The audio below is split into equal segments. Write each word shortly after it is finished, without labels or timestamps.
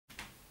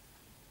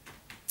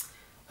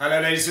Hello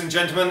ladies and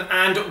gentlemen,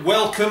 and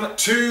welcome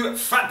to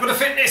Fat Buddha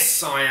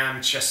Fitness. I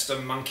am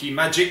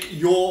ChesterMonkeyMagic,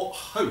 your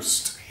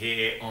host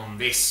here on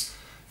this,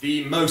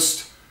 the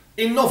most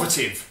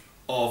innovative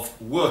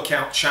of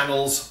workout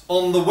channels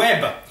on the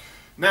web.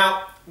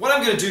 Now, what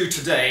I'm going to do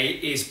today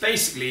is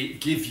basically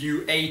give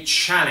you a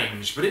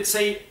challenge, but it's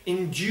an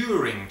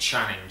enduring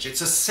challenge.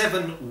 It's a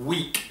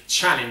 7-week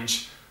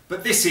challenge,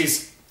 but this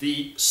is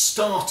the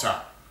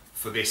starter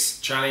for this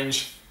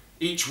challenge.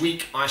 Each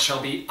week I shall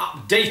be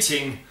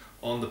updating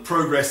on the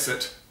progress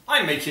that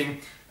I'm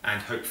making,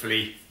 and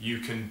hopefully you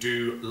can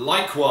do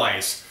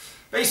likewise.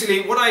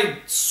 Basically, what I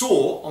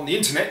saw on the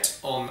internet,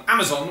 on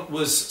Amazon,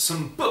 was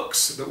some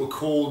books that were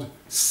called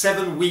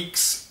 7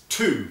 Weeks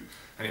To,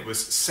 and it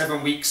was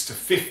 7 weeks to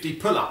 50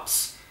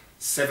 pull-ups,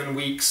 7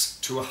 weeks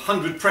to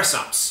 100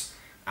 press-ups,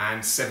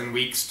 and 7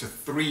 weeks to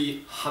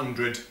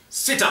 300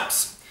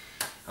 sit-ups.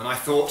 And I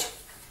thought,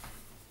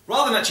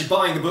 rather than actually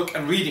buying the book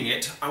and reading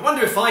it, I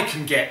wonder if I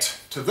can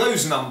get to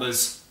those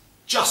numbers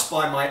just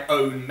by my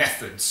own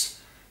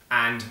methods,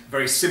 and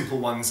very simple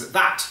ones at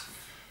that.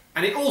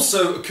 And it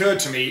also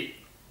occurred to me,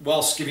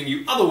 whilst giving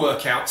you other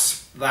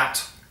workouts,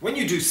 that when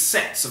you do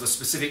sets of a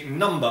specific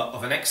number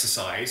of an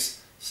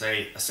exercise,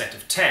 say a set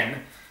of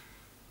 10,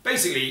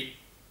 basically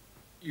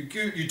you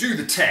do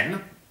the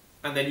 10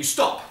 and then you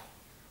stop,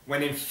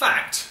 when in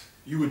fact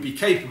you would be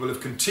capable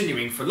of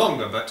continuing for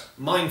longer, but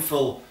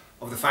mindful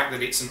of the fact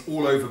that it's an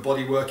all-over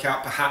body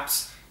workout,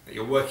 perhaps, that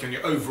you're working on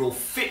your overall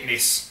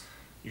fitness,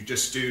 you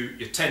just do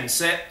your 10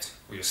 set,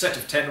 or your set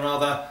of 10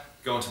 rather,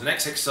 go on to the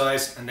next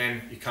exercise, and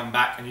then you come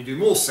back and you do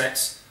more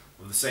sets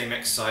of the same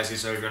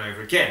exercises over and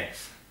over again.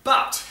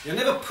 But you're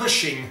never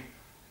pushing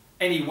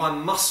any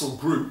one muscle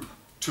group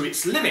to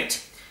its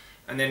limit.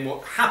 And then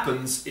what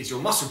happens is your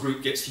muscle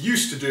group gets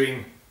used to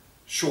doing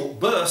short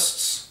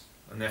bursts,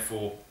 and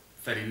therefore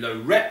fairly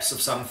low reps of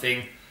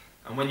something,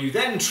 and when you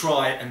then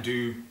try and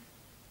do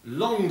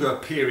longer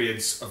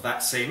periods of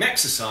that same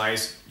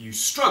exercise, you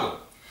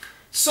struggle.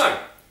 So,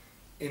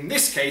 in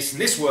this case, in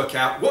this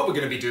workout, what we're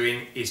going to be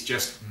doing is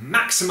just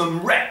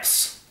maximum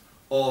reps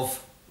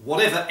of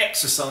whatever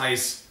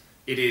exercise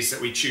it is that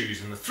we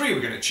choose. And the three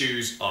we're going to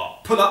choose are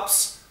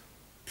pull-ups,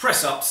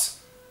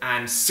 press-ups,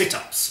 and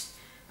sit-ups.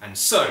 And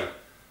so,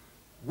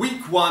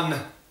 week 1,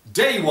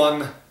 day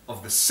 1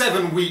 of the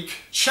 7-week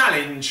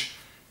challenge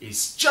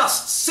is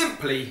just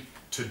simply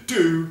to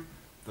do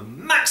the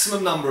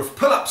maximum number of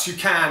pull-ups you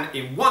can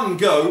in one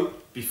go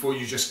before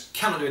you just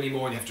cannot do any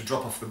more and you have to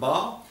drop off the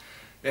bar.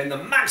 Then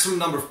the maximum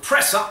number of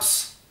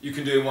press-ups you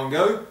can do in one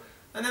go,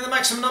 and then the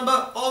maximum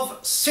number of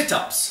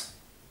sit-ups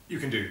you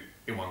can do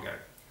in one go.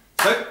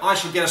 So I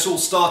shall get us all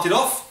started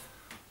off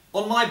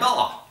on my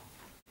bar.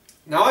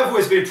 Now, I've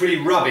always been pretty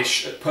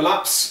rubbish at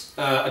pull-ups.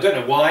 I don't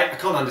know why, I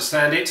can't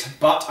understand it,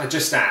 but I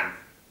just am.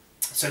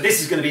 So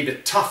this is going to be the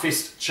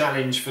toughest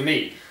challenge for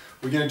me.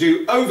 We're going to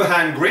do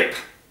overhand grip,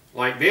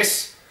 like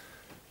this.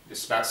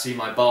 Just about see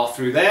my bar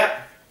through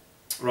there,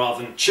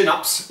 rather than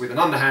chin-ups with an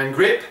underhand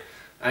grip.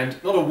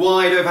 And not a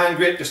wide overhand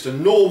grip, just a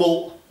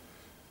normal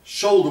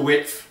shoulder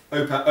width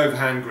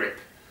overhand grip.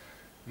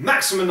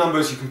 Maximum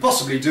numbers you can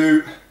possibly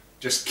do,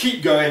 just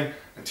keep going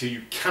until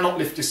you cannot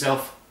lift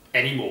yourself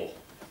anymore.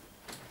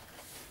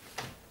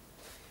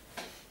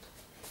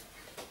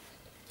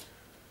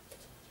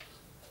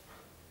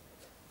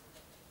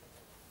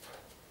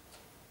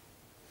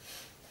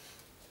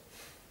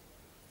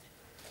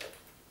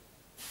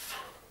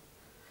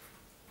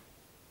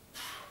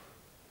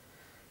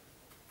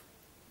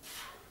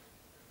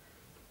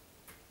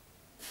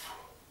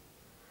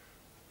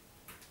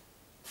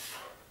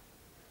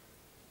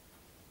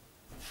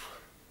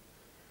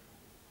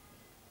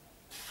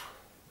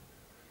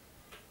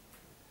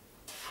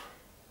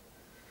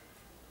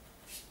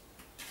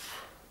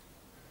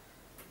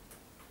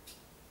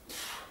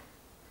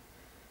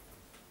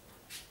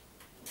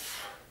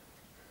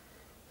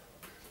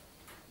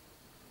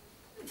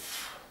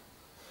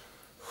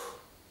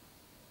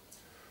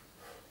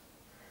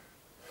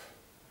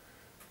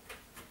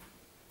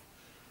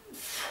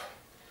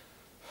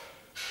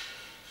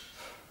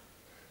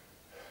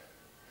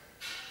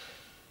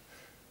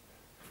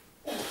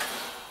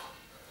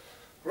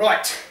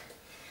 Right,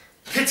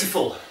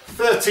 pitiful,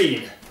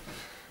 13.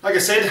 Like I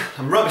said,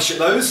 I'm rubbish at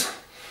those,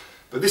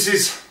 but this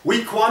is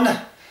week 1,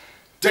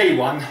 day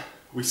 1.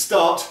 We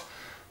start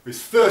with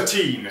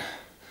 13.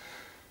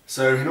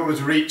 So in order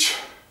to reach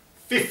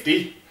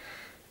 50,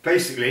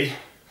 basically,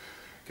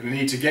 going to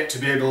need to get to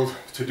be able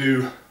to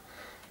do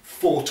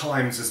 4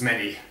 times as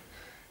many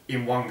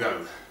in one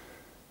go.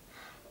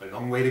 A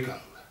long way to go.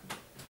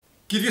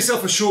 Give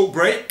yourself a short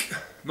break,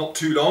 not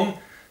too long,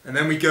 and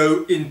then we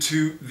go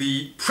into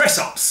the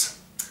press-ups.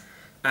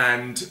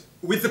 And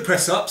with the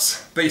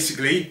press-ups,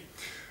 basically,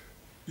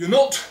 you're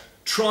not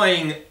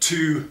trying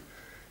to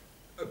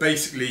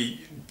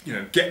basically,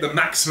 get the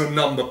maximum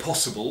number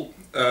possible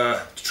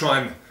to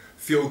try and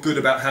feel good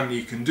about how many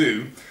you can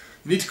do.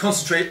 You need to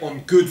concentrate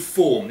on good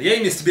form. The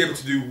aim is to be able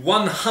to do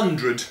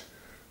 100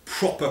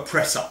 proper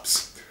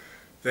press-ups.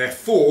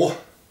 Therefore,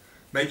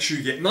 make sure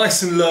you get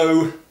nice and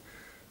low,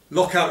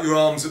 lock out your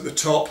arms at the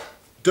top.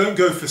 Don't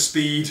go for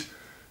speed,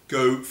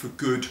 go for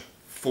good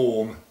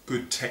form,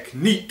 good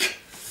technique.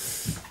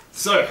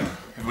 So,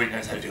 everybody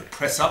knows how to do a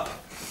press up.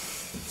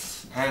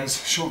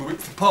 Hands shoulder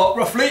width apart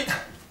roughly.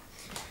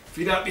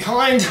 Feet out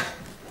behind,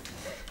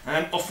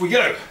 and off we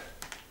go.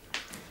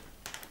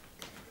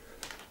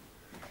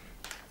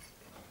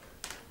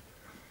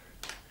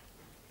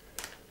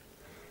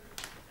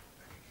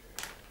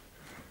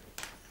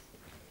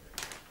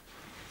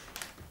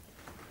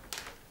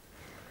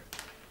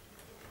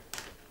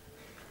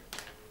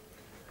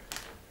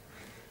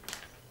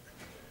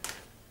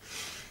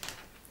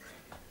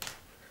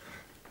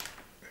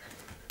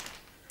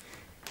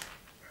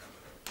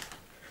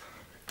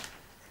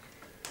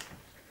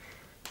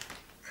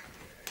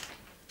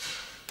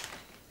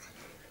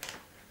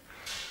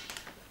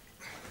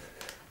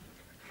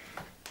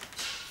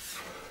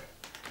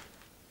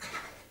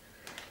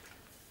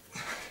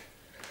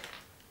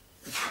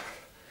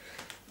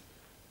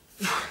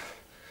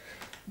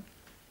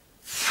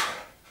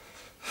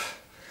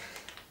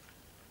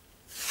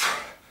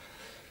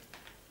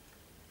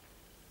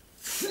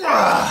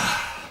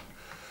 Ah,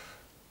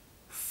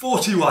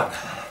 41.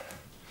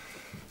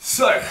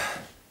 So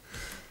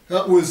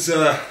that was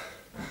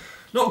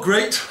not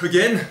great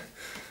again,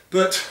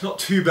 but not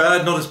too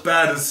bad, not as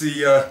bad as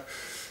the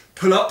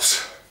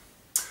pull-ups.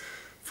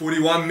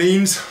 41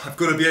 means I've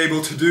got to be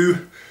able to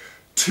do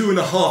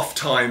 2.5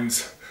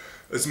 times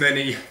as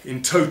many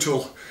in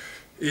total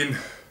in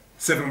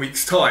 7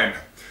 weeks' time,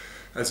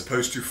 as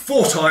opposed to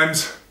 4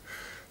 times,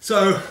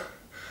 so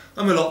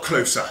I'm a lot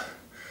closer.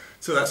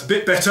 So that's a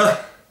bit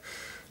better.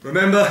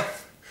 Remember,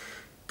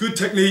 good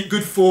technique,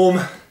 good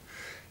form,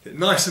 get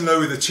nice and low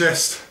with the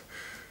chest,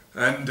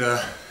 and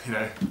you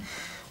know,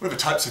 whatever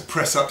types of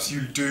press-ups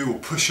you do or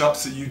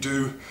push-ups that you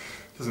do,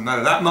 doesn't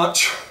matter that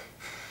much.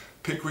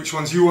 Pick which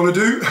ones you want to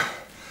do.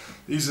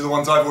 These are the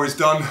ones I've always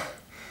done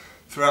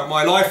throughout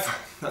my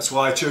life. That's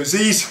why I chose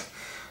these.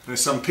 There's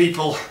some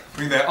people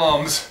bring their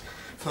arms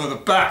further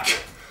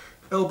back,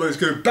 elbows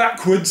go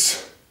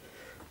backwards,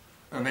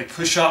 and they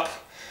push up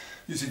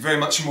using very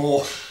much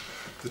more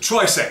the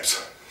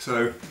triceps.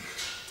 So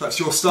if that's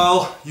your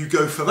style, you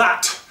go for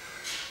that.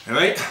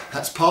 Anyway,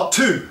 that's part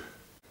 2.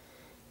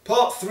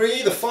 Part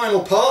 3, the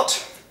final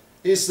part,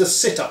 is the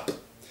sit-up.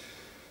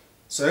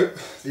 So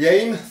the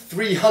aim,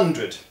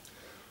 300.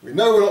 We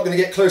know we're not going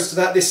to get close to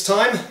that this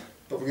time,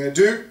 but we're going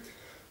to do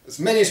as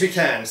many as we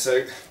can.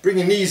 So bring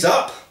your knees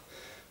up.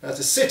 Now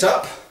to sit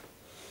up,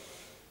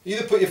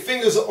 either put your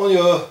fingers on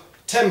your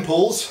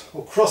temples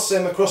or cross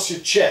them across your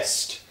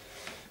chest.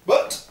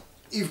 But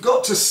you've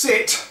got to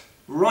sit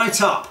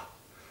right up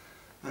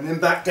and then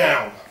back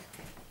down.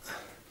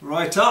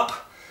 Right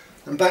up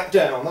and back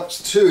down.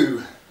 That's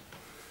 2,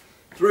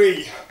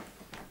 3.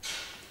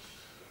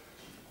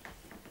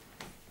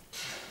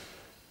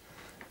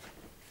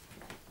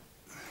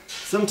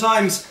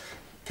 Sometimes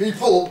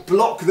people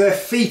block their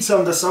feet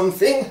under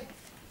something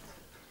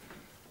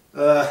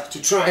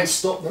to try and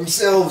stop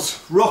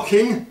themselves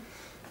rocking,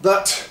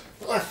 but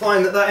I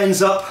find that that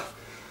ends up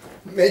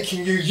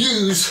making you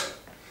use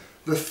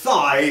the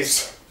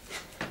thighs,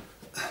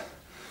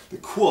 the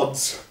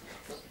quads,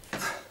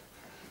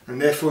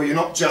 and therefore you're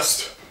not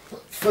just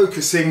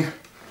focusing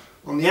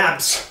on the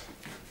abs.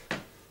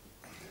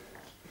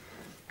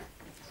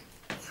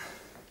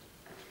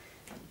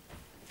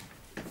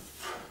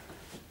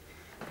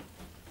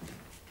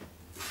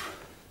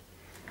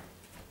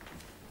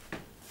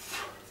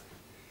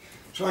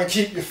 Try and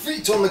keep your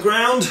feet on the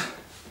ground.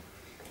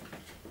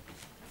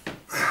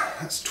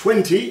 That's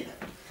 20.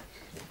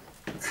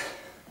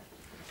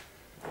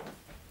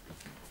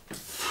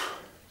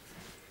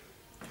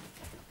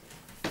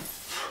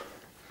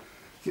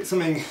 Get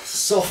something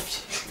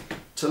soft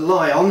to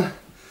lie on,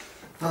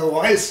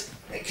 otherwise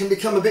it can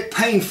become a bit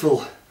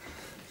painful.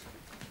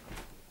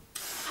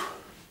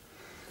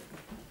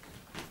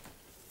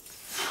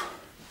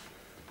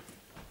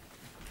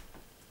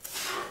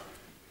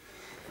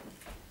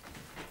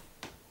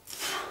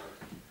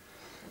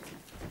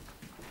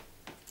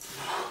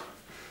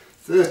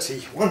 Thirty,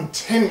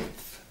 1/10.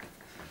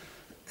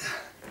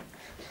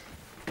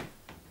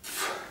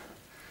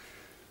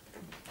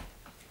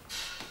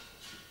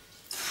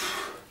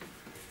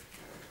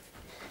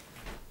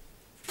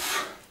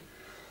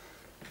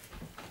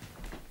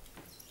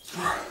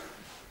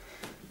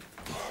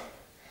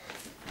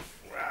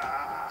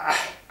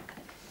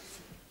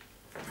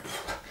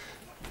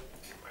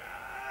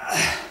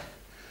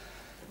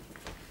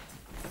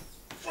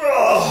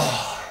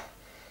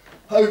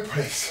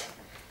 Hopeless.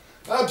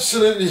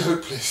 Absolutely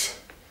hopeless.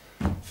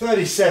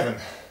 37.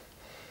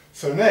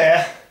 So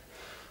there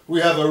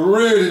we have a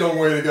really long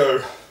way to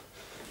go.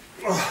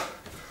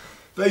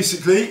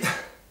 Basically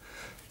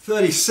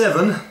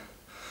 37,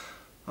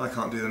 I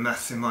can't do the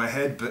maths in my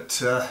head,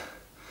 but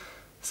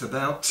it's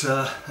about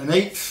an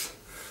eighth,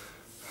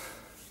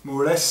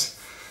 more or less.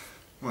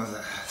 What is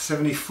that?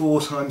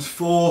 74 times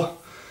 4,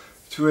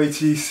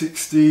 280,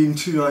 16,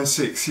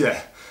 296,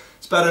 yeah.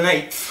 It's about an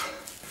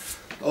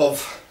eighth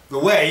of the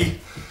way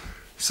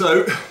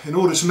So in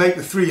order to make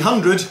the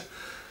 300, I'm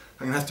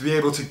going to have to be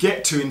able to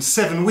get to, in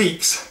 7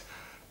 weeks,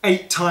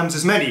 8 times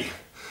as many.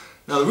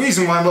 Now the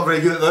reason why I'm not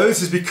very good at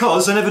those is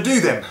because I never do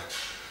them.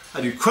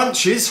 I do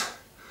crunches,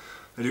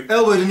 I do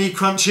elbow to knee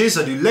crunches,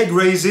 I do leg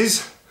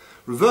raises,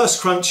 reverse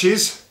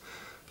crunches,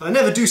 but I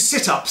never do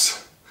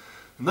sit-ups.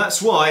 And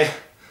that's why,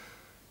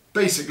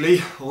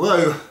 basically,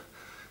 although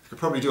I could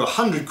probably do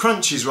 100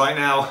 crunches right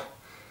now,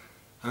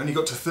 I only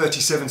got to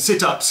 37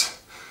 sit-ups.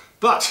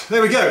 But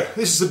there we go,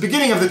 this is the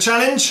beginning of the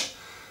challenge.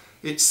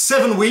 It's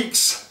 7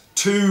 weeks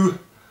to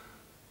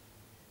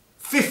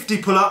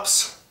 50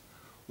 pull-ups,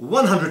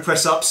 100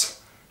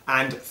 press-ups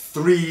and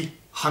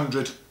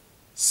 300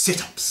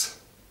 sit-ups.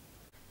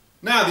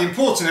 Now the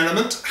important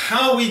element,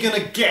 how are we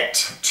going to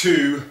get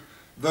to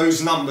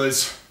those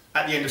numbers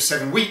at the end of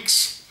 7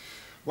 weeks?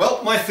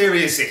 Well, my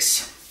theory is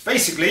this.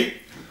 Basically,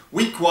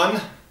 week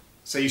 1,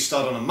 say you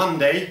start on a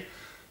Monday,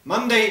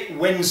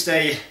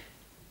 Wednesday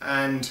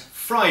and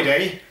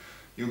Friday,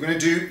 you're going to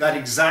do that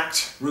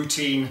exact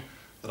routine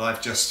that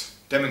I've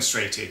just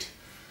demonstrated.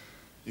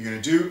 You're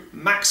going to do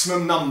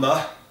maximum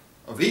number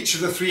of each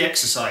of the 3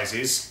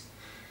 exercises,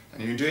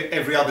 and you can do it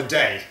every other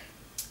day.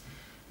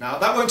 Now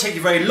that won't take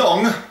you very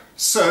long,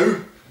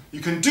 so you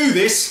can do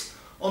this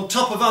on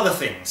top of other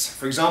things.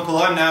 For example,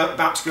 I'm now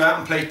about to go out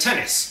and play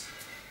tennis.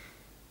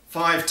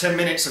 5-10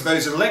 minutes of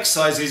those little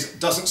exercises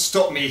doesn't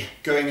stop me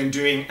going and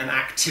doing an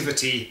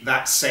activity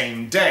that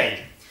same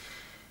day.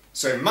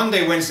 So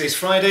Monday, Wednesdays,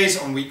 Fridays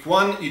on week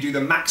 1, you do the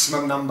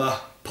maximum number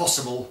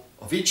possible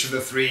of each of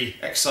the 3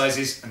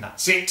 exercises, and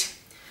that's it.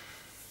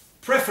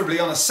 Preferably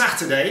on a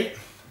Saturday,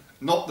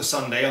 not the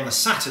Sunday, on the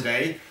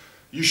Saturday,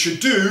 you should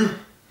do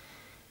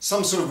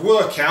some sort of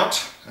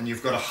workout, and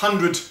you've got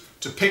 100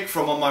 to pick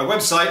from on my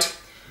website,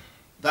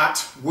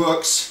 that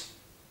works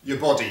your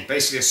body.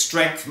 Basically a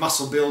strength,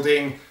 muscle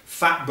building,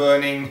 fat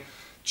burning,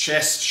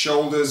 chest,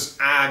 shoulders,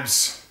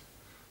 abs,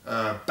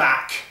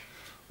 back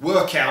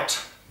workout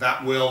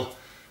that will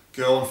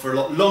go on for a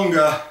lot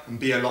longer and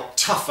be a lot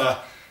tougher,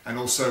 and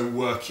also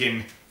work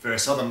in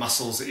various other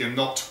muscles that you're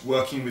not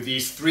working with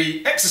these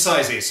 3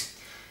 exercises.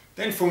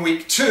 Then from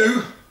week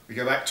 2, we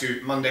go back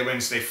to Monday,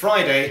 Wednesday,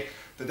 Friday,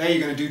 but there you're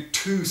going to do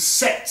 2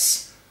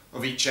 sets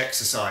of each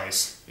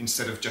exercise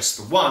instead of just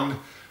the 1. And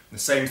the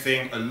same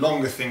thing, a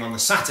longer thing on the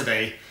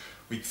Saturday.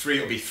 Week 3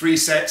 it'll be 3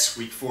 sets,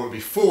 week 4 it'll be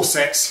 4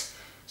 sets.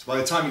 So by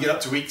the time you get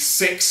up to week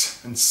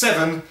 6 and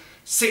 7,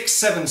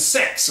 6-7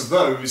 sets of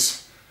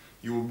those,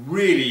 you will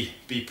really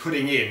be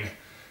putting in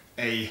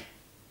a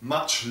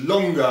much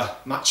longer,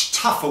 much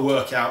tougher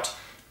workout.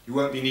 You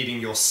won't be needing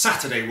your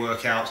Saturday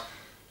workout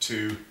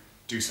to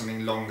do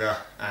something longer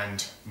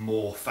and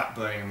more fat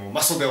burning and more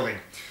muscle building.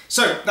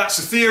 So that's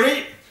the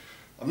theory.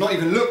 I've not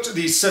even looked at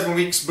these 7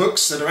 weeks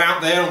books that are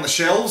out there on the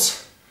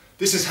shelves.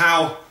 This is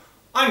how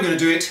I'm going to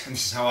do it, and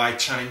this is how I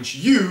challenge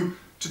you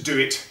to do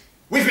it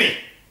with me,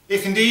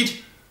 if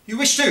indeed you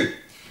wish to.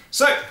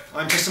 So,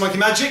 I'm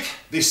ChesterMonkeyMagic,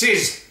 this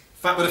is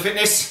Fat Buddha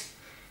Fitness,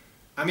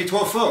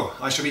 Amituofo.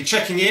 I shall be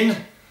checking in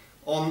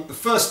on the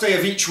first day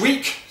of each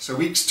week, so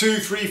weeks 2,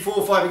 3,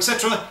 4, 5,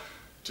 etc.,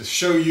 to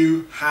show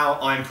you how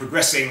I'm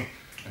progressing,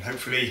 and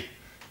hopefully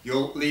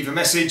you'll leave a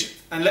message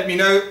and let me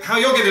know how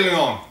you're getting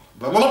along.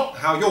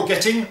 How you're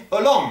getting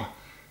along.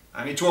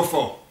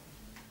 Amituofo.